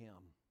to Him.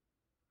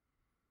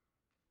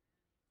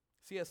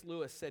 C.S.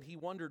 Lewis said he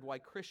wondered why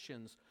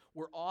Christians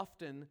were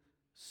often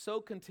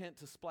so content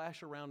to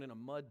splash around in a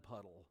mud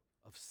puddle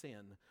of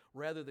sin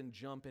rather than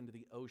jump into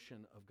the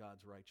ocean of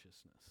God's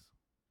righteousness.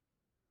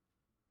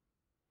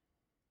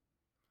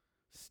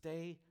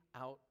 Stay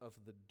out of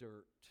the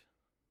dirt.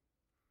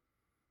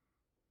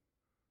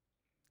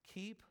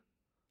 Keep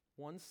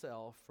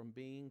oneself from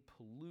being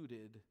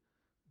polluted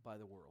by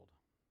the world.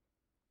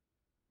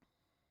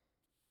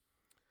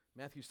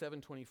 Matthew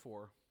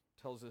 7:24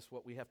 tells us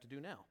what we have to do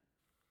now.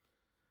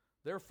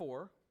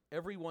 Therefore,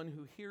 Everyone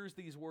who hears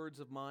these words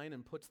of mine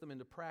and puts them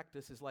into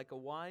practice is like a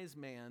wise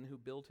man who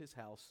built his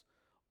house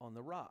on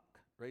the rock.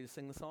 Ready to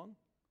sing the song?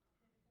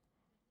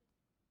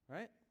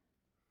 Right?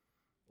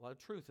 A lot of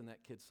truth in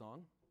that kid's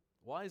song.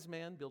 Wise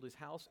man built his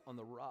house on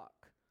the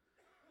rock.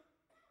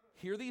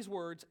 Hear these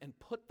words and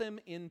put them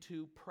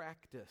into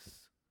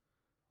practice.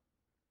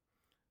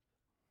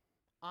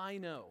 I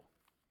know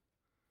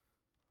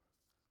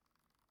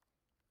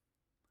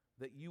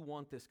that you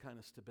want this kind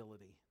of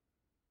stability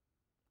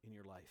in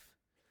your life.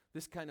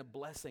 This kind of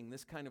blessing,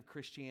 this kind of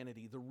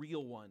Christianity, the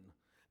real one.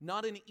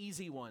 Not an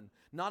easy one,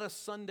 not a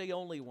Sunday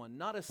only one,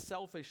 not a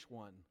selfish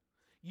one.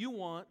 You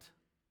want,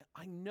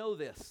 I know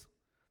this,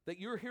 that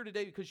you're here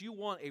today because you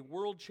want a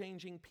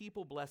world-changing,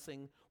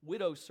 people-blessing,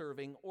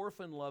 widow-serving,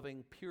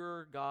 orphan-loving,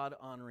 pure,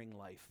 God-honoring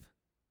life.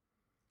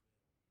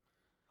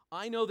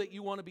 I know that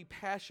you want to be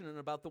passionate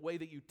about the way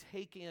that you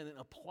take in and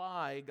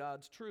apply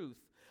God's truth.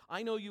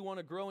 I know you want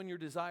to grow in your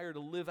desire to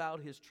live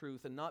out His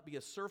truth and not be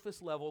a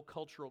surface-level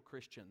cultural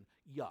Christian.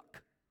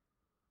 Yuck.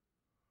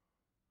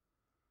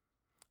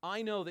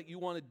 I know that you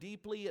want to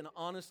deeply and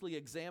honestly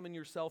examine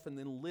yourself and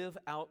then live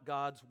out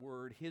God's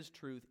word, His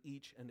truth,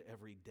 each and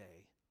every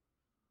day.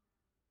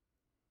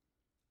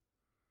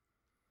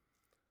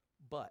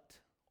 But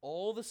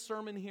all the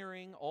sermon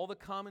hearing, all the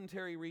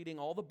commentary reading,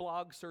 all the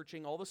blog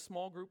searching, all the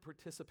small group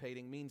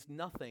participating means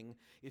nothing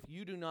if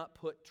you do not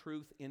put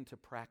truth into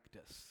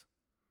practice.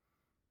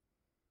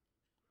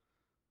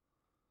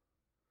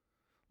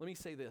 Let me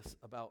say this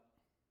about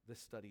this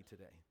study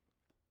today.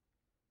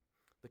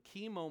 The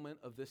key moment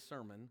of this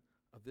sermon,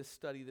 of this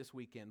study this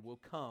weekend, will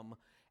come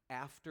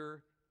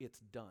after it's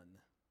done.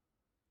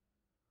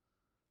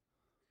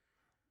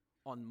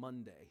 On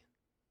Monday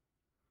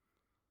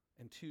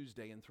and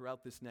Tuesday and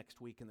throughout this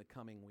next week and the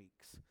coming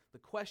weeks. The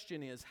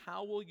question is,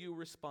 how will you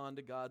respond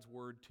to God's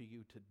word to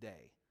you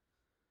today?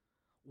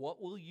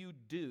 What will you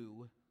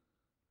do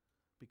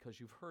because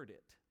you've heard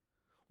it?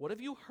 What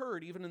have you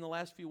heard even in the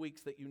last few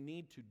weeks that you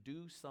need to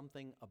do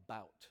something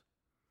about?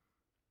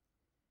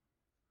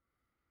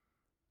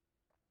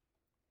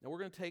 Now we're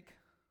going to take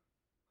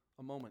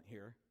a moment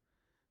here.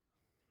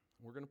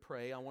 We're going to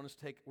pray. We're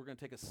going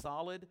to take a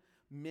solid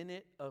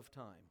minute of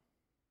time.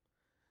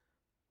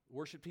 The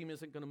worship team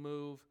isn't going to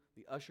move.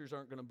 The ushers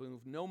aren't going to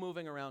move. No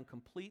moving around.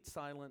 Complete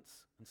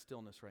silence and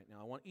stillness right now.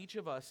 I want each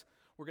of us,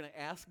 we're going to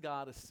ask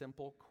God a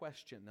simple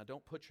question. Now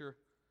don't put your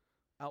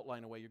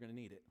outline away. You're going to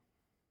need it.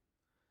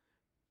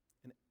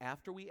 And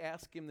after we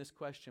ask Him this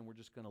question, we're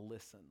just going to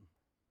listen.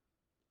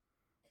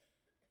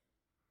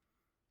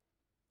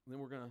 And then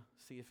we're going to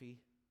see if He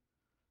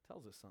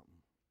tells us something.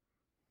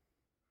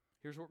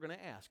 Here's what we're going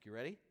to ask. You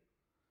ready?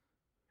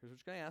 Here's what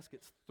you're going to ask.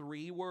 It's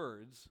 3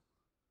 words.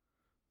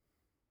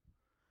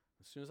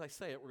 As soon as I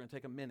say it, we're going to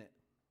take a minute.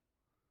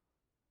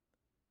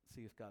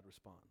 See if God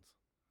responds.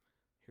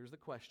 Here's the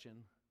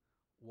question.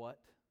 What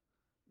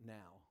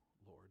now,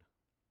 Lord?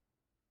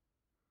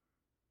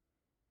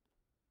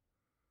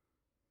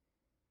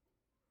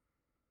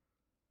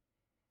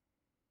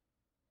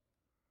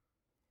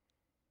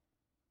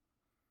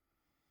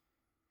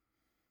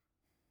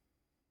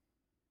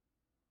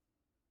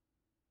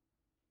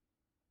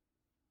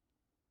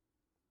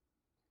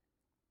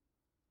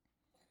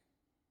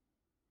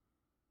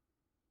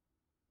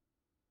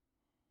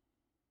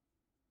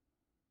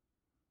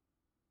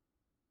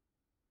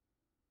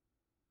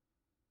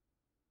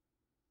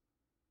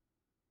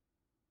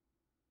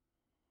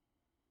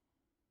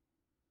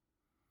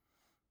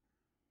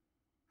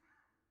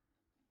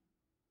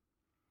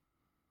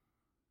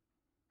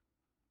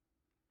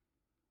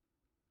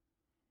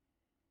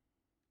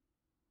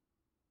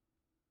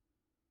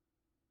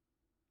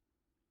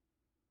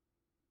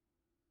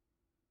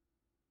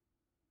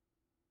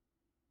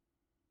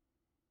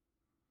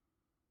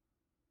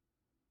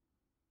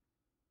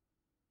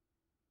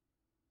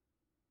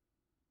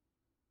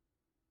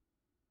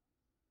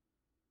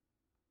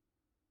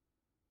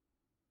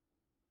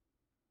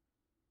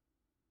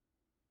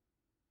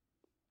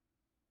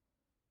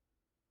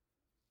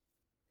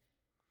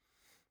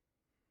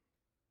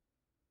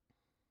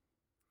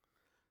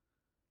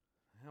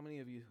 How many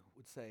of you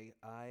would say,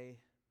 I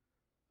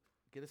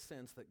get a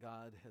sense that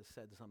God has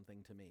said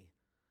something to me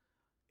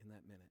in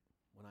that minute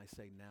when I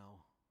say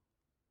now?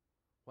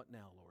 What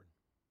now, Lord?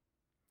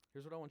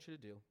 Here's what I want you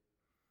to do.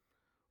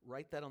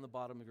 Write that on the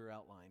bottom of your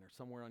outline or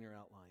somewhere on your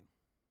outline.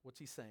 What's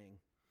He saying?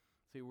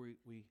 See,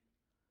 we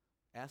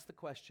asked the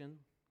question,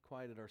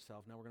 quieted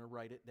ourselves. Now we're going to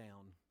write it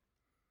down.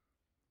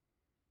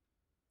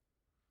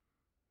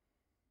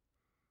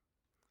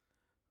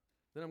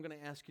 Then I'm going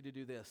to ask you to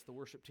do this. The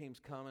worship team's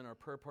coming, our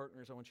prayer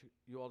partners, I want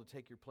you all to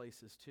take your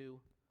places too.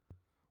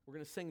 We're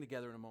going to sing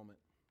together in a moment.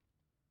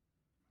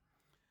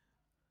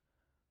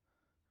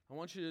 I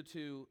want you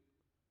to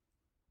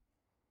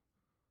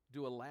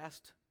do a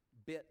last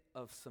bit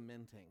of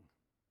cementing.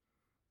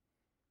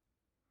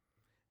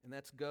 And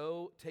that's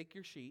go take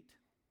your sheet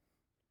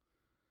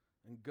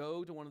and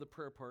go to one of the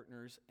prayer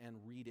partners and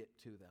read it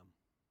to them.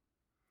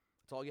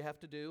 That's all you have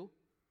to do.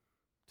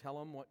 Tell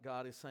them what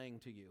God is saying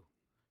to you.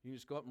 You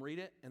just go up and read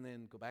it and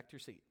then go back to your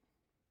seat.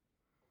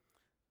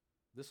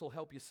 This will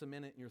help you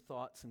cement it in your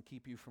thoughts and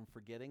keep you from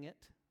forgetting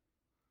it.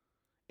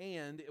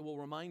 And it will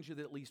remind you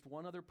that at least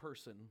one other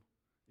person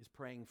is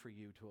praying for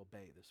you to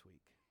obey this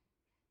week.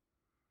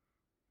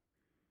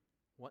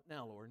 What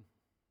now, Lord?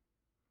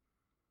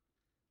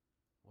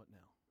 What now?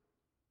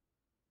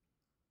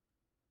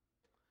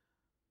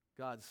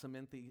 God,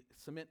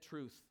 cement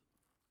truth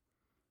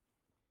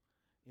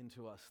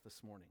into us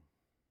this morning.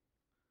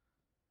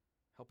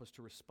 Help us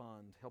to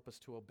respond. Help us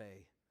to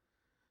obey.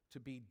 To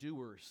be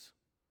doers,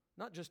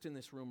 not just in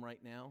this room right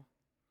now,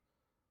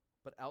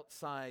 but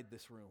outside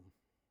this room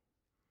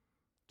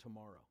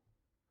tomorrow.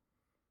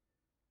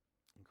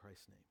 In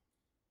Christ's name.